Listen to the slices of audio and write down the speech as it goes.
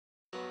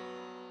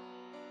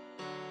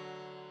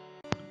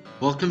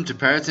Welcome to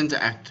Parrot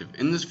Interactive.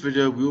 In this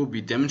video we will be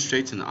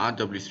demonstrating the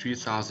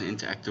IW3000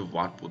 Interactive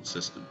Whiteboard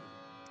system.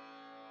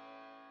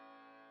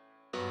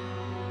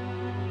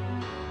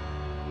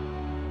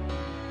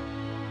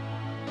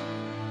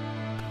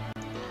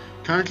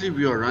 Currently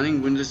we are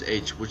running Windows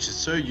 8, which is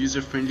so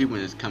user friendly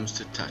when it comes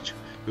to touch.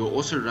 We are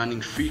also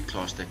running free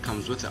class that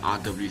comes with the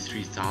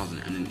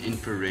IW3000 and an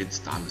infrared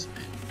stylus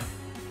pen.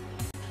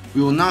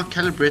 We will now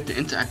calibrate the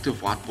interactive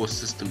whiteboard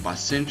system by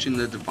centering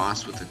the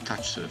device with a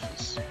touch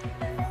surface.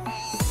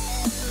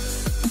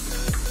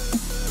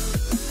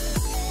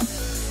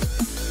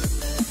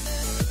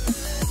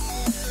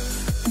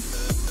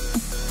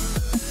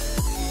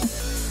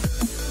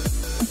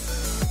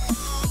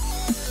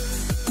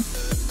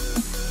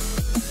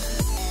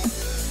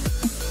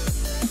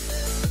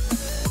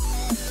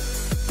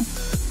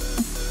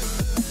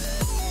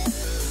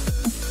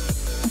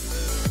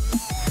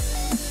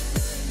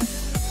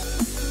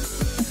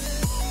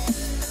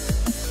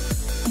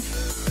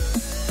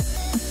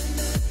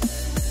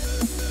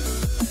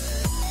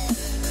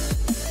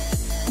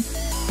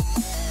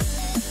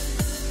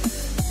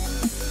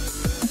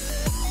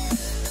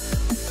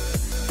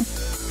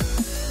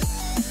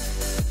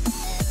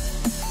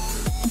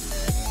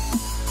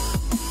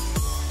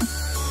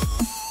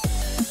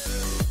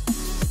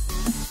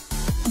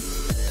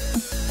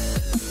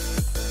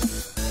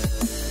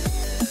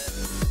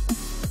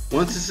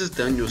 Once this is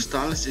done, your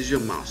stylus is your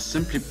mouse.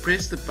 Simply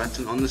press the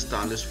button on the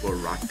stylus for a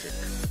right click.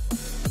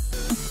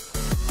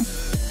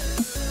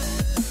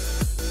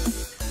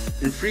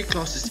 In free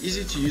class, it's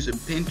easy to use a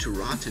pen to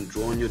write and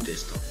draw on your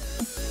desktop.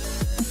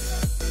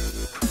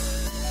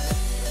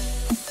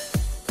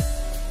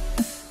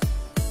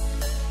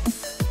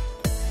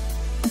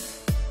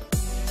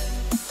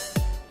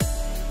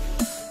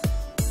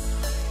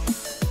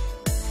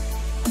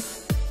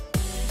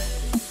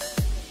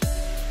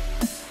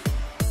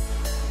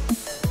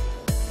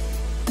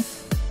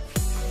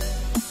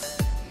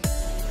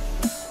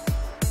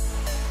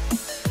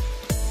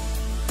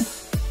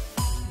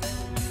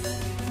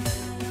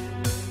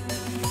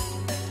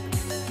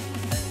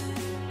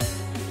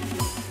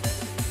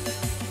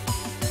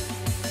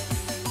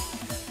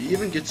 You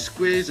even get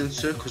squares and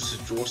circles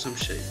to draw some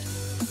shape.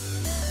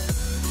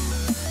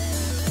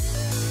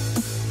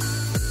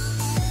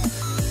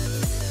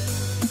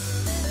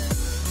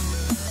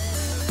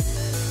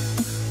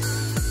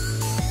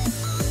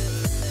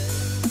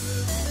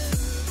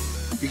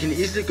 You can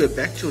easily go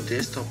back to your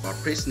desktop by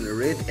pressing the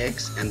red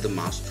X and the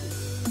mouse tool.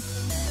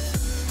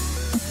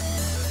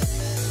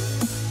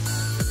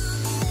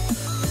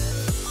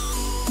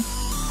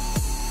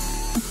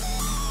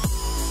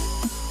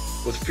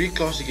 With free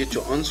class you get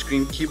your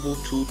on-screen keyboard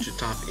tool to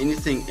type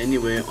anything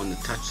anywhere on the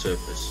touch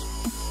surface.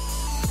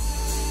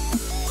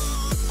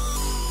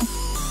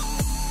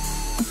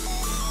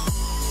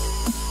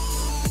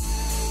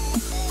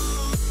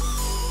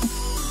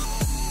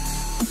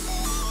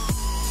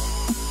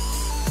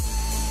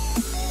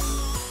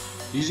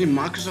 Using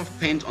Microsoft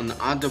Paint on the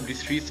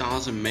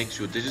IW3000 makes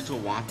your digital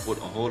whiteboard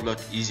a whole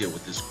lot easier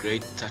with this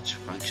great touch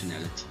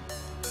functionality.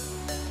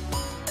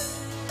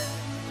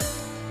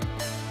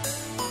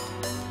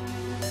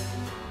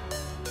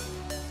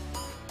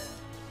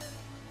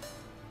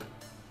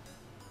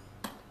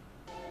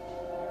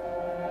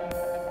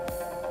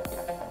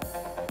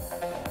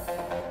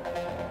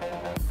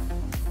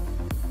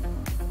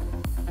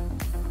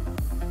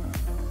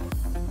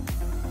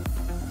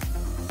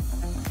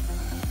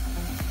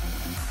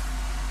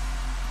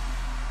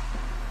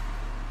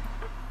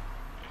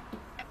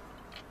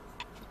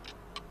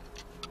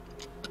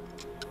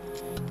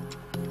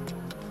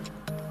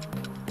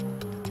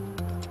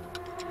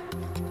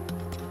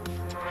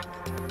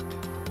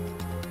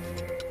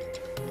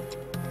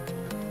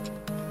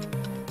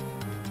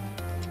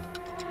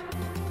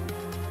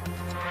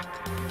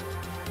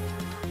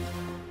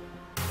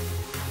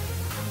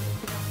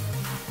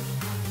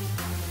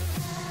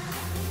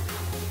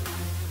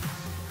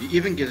 You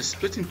even get a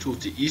splitting tool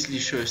to easily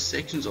show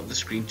sections of the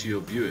screen to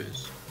your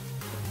viewers.